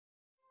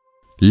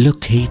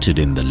Located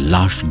in the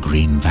lush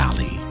green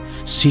valley,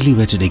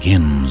 silhouetted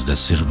against the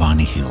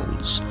Sirvani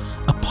hills,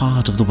 a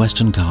part of the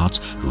Western Ghats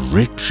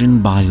rich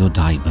in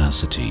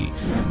biodiversity,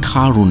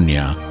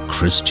 Karunya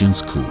Christian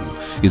School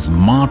is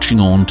marching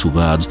on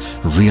towards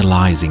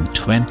realizing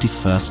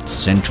 21st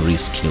century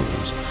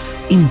skills,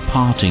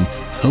 imparting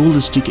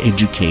holistic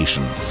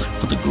education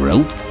for the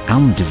growth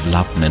and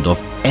development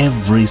of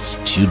every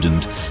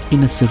student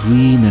in a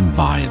serene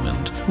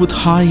environment with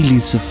highly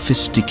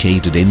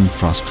sophisticated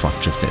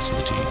infrastructure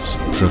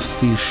facilities,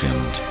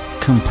 proficient,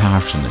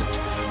 compassionate,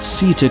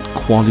 seated,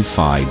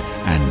 qualified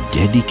and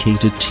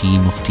dedicated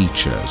team of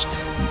teachers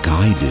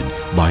guided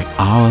by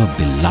our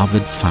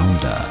beloved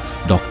founder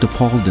Dr.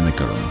 Paul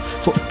Dinakaran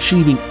for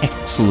achieving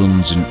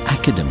excellence in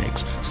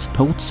academics,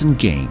 sports and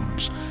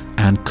games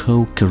and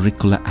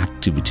co-curricular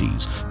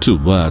activities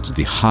towards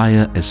the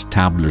higher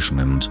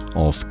establishment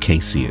of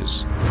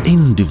KCS.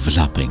 In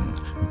developing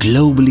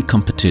globally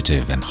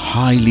competitive and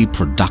highly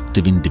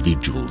productive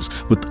individuals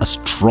with a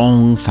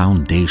strong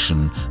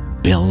foundation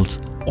built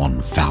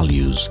on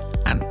values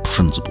and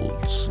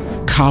principles.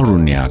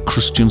 Karunya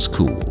Christian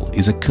School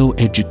is a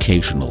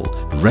co-educational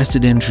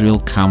residential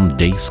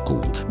day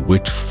school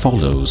which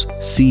follows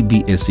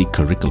CBSE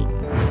curriculum.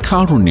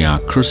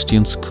 Karunya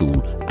Christian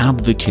School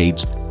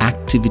advocates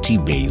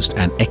activity-based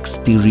and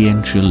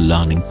experiential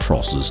learning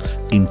process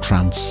in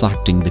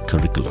transacting the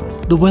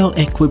curriculum. The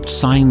well-equipped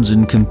science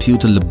and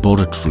computer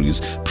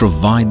laboratories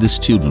provide the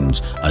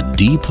students a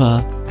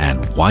deeper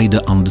and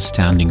wider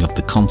understanding of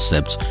the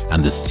concepts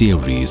and the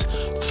theories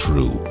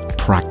through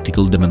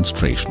practical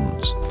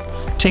demonstrations.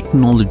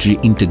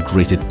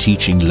 Technology-integrated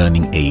teaching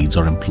learning aids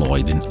are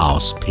employed in our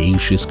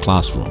spacious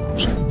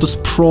classrooms. The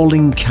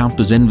sprawling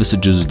campus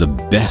envisages the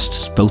best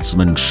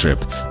sportsmanship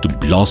to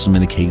blossom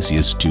in the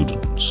KCS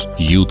students.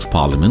 Youth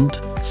Parliament,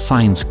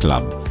 Science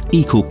Club,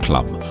 Eco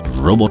Club,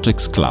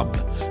 Robotics Club,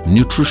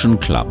 Nutrition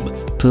Club,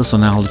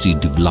 Personality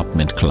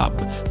Development Club,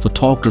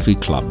 Photography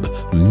Club,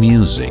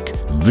 Music,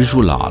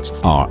 Visual Arts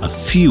are a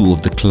few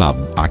of the club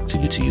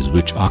activities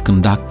which are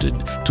conducted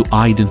to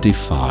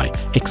identify,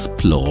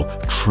 explore,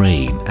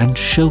 train and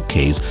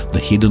showcase the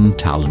hidden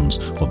talents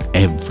of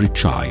every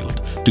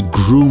child to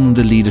groom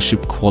the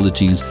leadership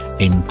qualities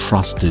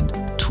entrusted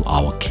to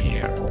our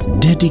care.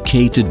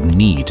 Dedicated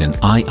NEET and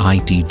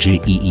IIT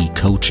JEE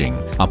coaching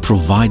are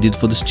provided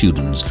for the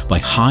students by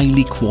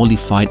highly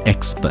qualified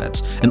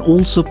experts and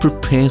also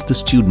prepares the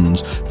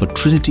students for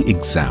Trinity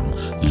exam,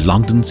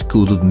 London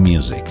School of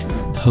Music.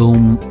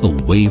 Home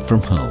away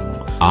from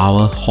home,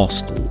 our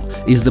hostel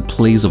is the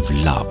place of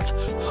love,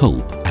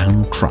 hope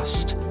and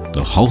trust.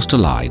 The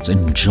hostelites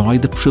enjoy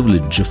the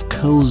privilege of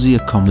cozy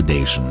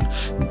accommodation,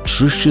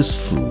 nutritious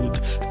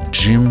food,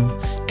 gym,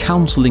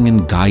 counseling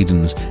and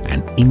guidance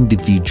and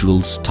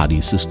individual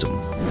study system.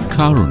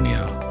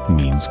 Karunya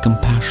means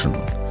compassion.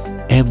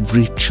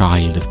 Every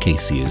child of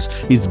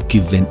KCS is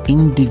given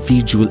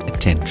individual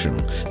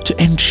attention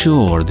to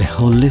ensure their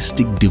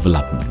holistic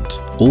development.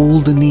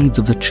 All the needs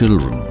of the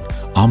children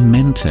are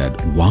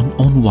mentored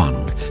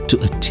one-on-one to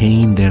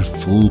attain their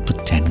full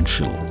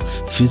potential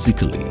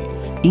physically,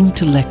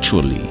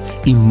 intellectually,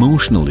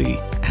 emotionally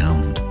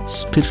and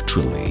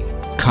spiritually.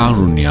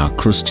 Karunya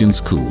Christian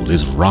School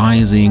is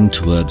rising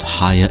towards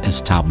higher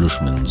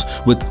establishments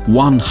with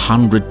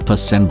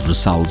 100%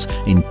 results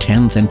in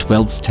 10th and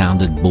 12th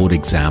standard board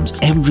exams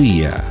every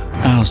year.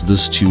 As the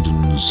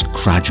students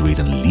graduate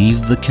and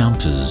leave the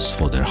campus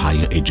for their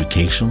higher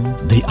education,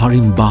 they are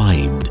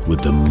imbibed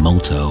with the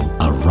motto,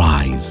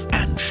 "Arise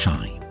and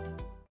Shine."